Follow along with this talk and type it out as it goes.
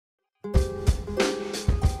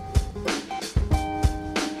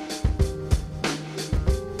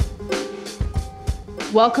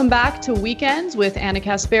Welcome back to Weekends with Anna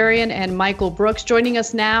Kasparian and Michael Brooks. Joining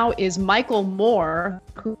us now is Michael Moore,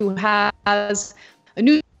 who has a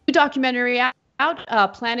new documentary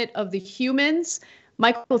out, Planet of the Humans.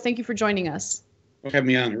 Michael, thank you for joining us. For having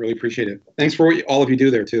me on. I really appreciate it. Thanks for what all of you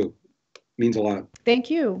do there, too. It means a lot. Thank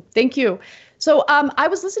you. Thank you. So I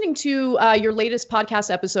was listening to your latest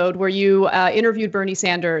podcast episode where you interviewed Bernie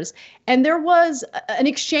Sanders, and there was an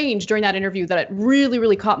exchange during that interview that really,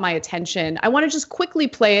 really caught my attention. I want to just quickly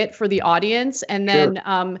play it for the audience and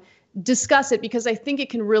then discuss it, because I think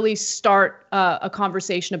it can really start a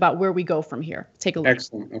conversation about where we go from here. Take a look.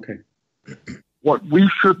 Excellent. Okay. What we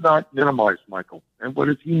should not minimize, Michael, and what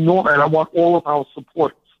is enormous, and I want all of our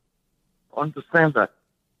supporters to understand that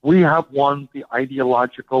we have won the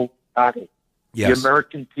ideological battle. Yes. The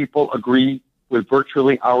American people agree with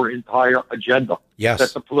virtually our entire agenda. Yes.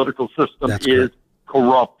 That the political system is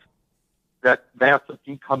corrupt, that massive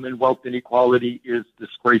income and wealth inequality is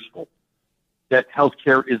disgraceful, that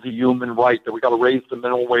healthcare is a human right, that we got to raise the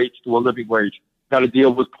minimum wage to a living wage, got to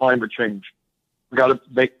deal with climate change, we got to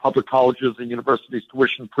make public colleges and universities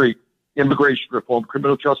tuition free, immigration reform,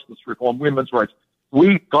 criminal justice reform, women's rights,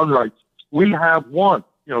 gun rights. We have won.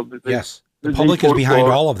 Yes. The public is behind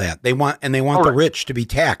all of that. They want the rich to be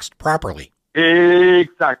taxed properly.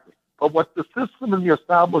 Exactly. But what the system and the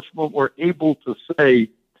establishment were able to say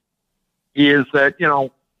is that,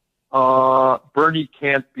 Bernie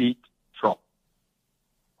can't beat Trump,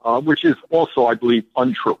 which is also, I believe,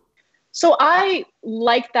 untrue. So I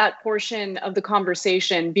like that portion of the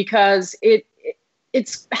conversation because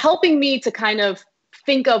it's helping me to kind of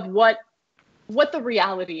think of what the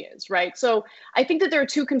reality is, right? So I think that there are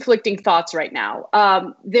two conflicting thoughts right now.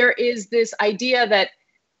 There is this idea that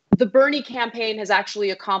the Bernie campaign has actually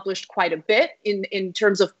accomplished quite a bit in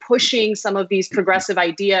terms of pushing some of these progressive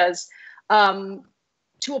ideas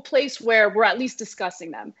to a place where we're at least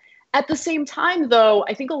discussing them. At the same time, though,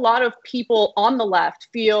 I think a lot of people on the left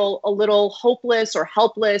feel a little hopeless or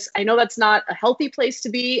helpless. I know that's not a healthy place to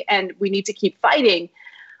be, and we need to keep fighting.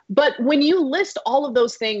 But when you list all of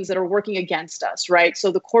those things that are working against us, right?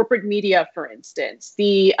 So the corporate media, for instance,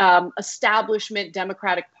 the establishment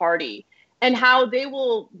Democratic Party, and how they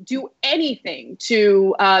will do anything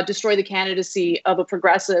to destroy the candidacy of a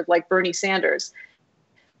progressive like Bernie Sanders.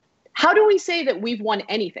 How do we say that we've won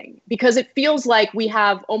anything? Because it feels like we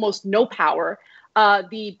have almost no power.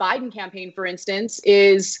 The Biden campaign, for instance,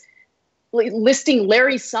 is listing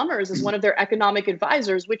Larry Summers as one of their economic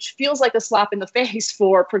advisors, which feels like a slap in the face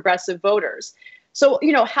for progressive voters. So,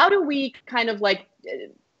 how do we kind of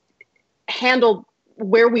handle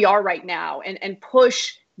where we are right now and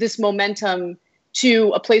push this momentum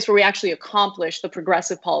to a place where we actually accomplish the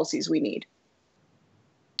progressive policies we need?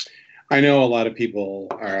 I know a lot of people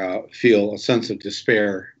feel a sense of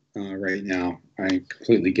despair right now. I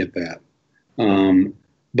completely get that.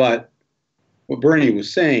 But what Bernie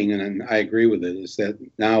was saying, and I agree with it, is that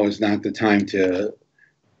now is not the time to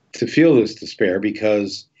feel this despair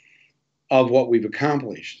because of what we've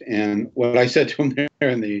accomplished. And what I said to him there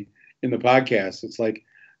in the podcast, it's like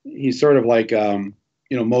he's sort of like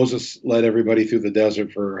Moses led everybody through the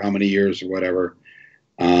desert for how many years or whatever,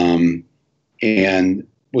 and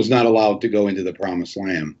was not allowed to go into the promised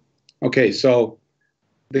land. Okay, so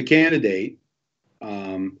the candidate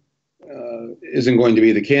isn't going to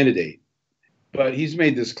be the candidate. But he's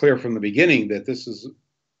made this clear from the beginning that this is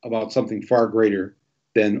about something far greater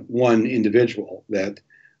than one individual. That,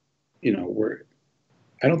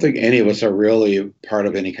 I don't think any of us are really part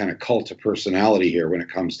of any kind of cult of personality here when it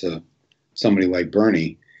comes to somebody like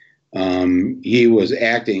Bernie. He was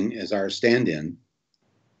acting as our stand-in,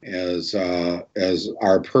 as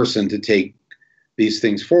our person to take these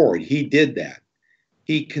things forward. He did that.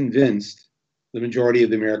 He convinced the majority of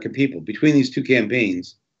the American people between these two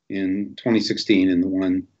campaigns in 2016 and the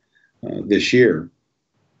one this year.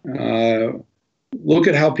 Look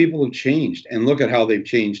at how people have changed, and look at how they've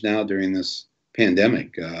changed now during this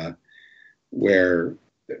pandemic, where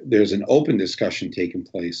there's an open discussion taking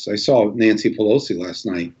place. I saw Nancy Pelosi last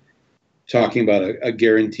night talking about a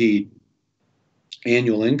guaranteed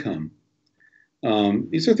annual income.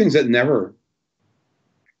 These are things that never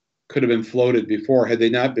could have been floated before had they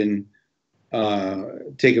not been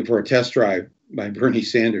taken for a test drive by Bernie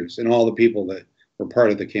Sanders and all the people that were part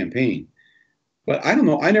of the campaign. But I don't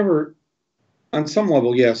know. I never, on some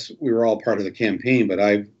level, yes, we were all part of the campaign, but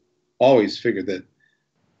I've always figured that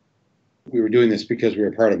we were doing this because we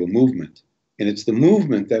were part of a movement. And it's the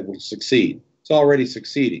movement that will succeed. It's already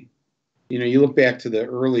succeeding. You look back to the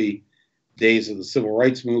early days of the civil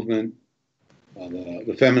rights movement,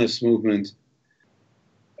 the feminist movement,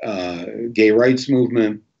 gay rights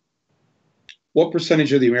movement, what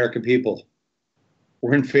percentage of the American people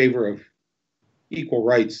were in favor of equal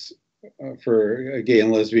rights for gay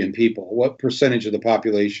and lesbian people? What percentage of the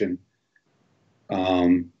population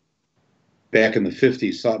back in the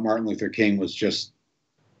 50s thought Martin Luther King was just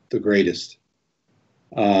the greatest?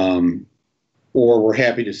 Or were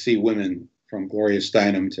happy to see women from Gloria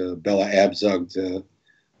Steinem to Bella Abzug to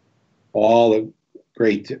all the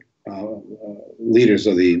great leaders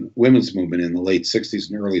of the women's movement in the late 60s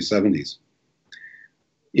and early 70s.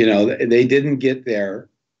 You know, they didn't get there,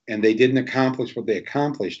 and they didn't accomplish what they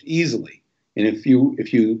accomplished easily. And if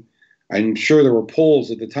you, I'm sure there were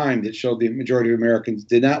polls at the time that showed the majority of Americans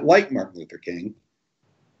did not like Martin Luther King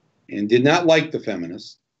and did not like the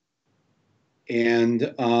feminists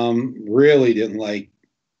and really didn't like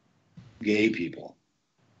gay people.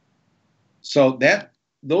 So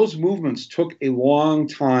those movements took a long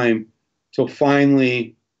time till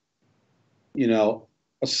finally, you know,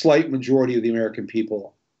 a slight majority of the American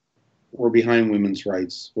people were behind women's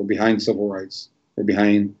rights, were behind civil rights, were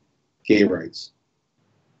behind gay rights.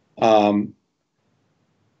 That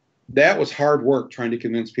was hard work trying to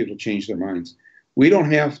convince people to change their minds. We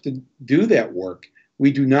don't have to do that work.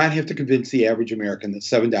 We do not have to convince the average American that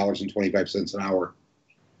 $7.25 an hour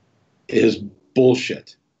is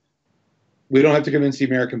bullshit. We don't have to convince the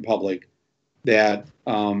American public that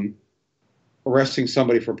arresting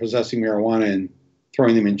somebody for possessing marijuana and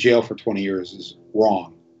throwing them in jail for 20 years is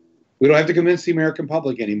wrong. We don't have to convince the American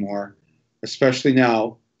public anymore, especially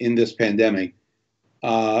now in this pandemic,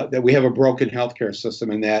 that we have a broken healthcare system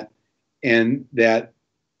and that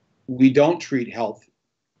we don't treat health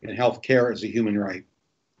and healthcare as a human right.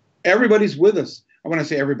 Everybody's with us. I want to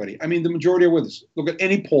say everybody. I mean, the majority are with us. Look at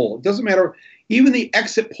any poll. It doesn't matter. Even the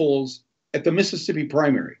exit polls at the Mississippi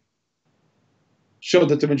primary showed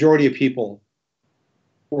that the majority of people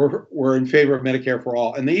were in favor of Medicare for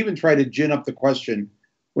all. And they even tried to gin up the question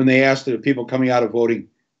when they asked the people coming out of voting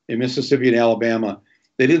in Mississippi and Alabama.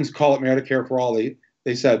 They didn't call it Medicare for all. They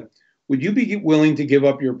said, would you be willing to give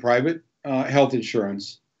up your private health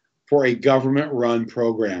insurance for a government-run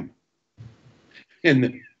program?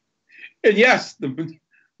 And yes, the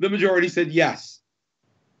majority said yes.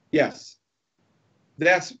 Yes.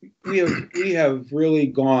 We have really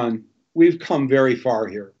gone, we've come very far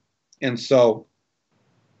here. And so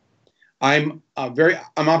I'm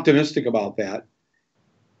optimistic about that.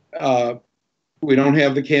 We don't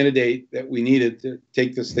have the candidate that we needed to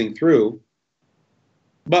take this thing through,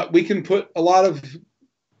 but we can put a lot of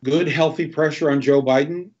good, healthy pressure on Joe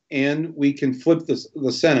Biden, and we can flip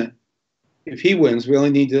the Senate. If he wins, we only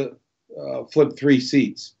need to flip 3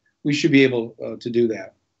 seats. We should be able to do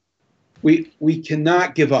that. We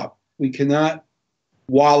cannot give up. We cannot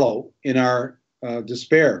wallow in our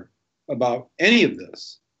despair about any of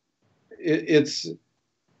this. This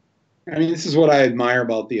is what I admire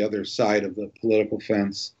about the other side of the political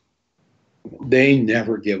fence. They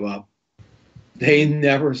never give up. They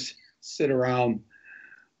never sit around.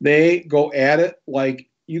 They go at it like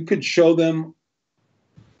you could show them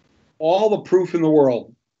all the proof in the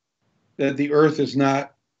world that the earth is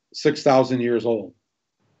not 6,000 years old,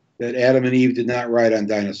 that Adam and Eve did not ride on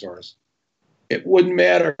dinosaurs. It wouldn't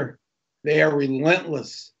matter. They are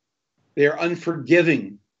relentless. They are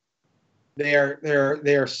unforgiving. They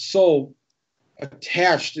are so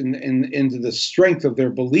attached into the strength of their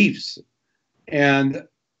beliefs. And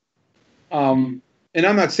I'm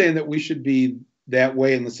not saying that we should be that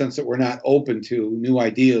way in the sense that we're not open to new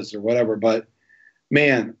ideas or whatever, but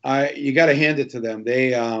man, you got to hand it to them.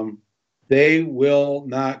 They will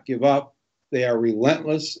not give up. They are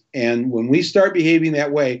relentless. And when we start behaving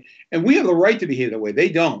that way, and we have the right to behave that way, they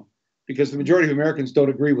don't, because the majority of Americans don't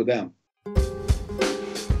agree with them.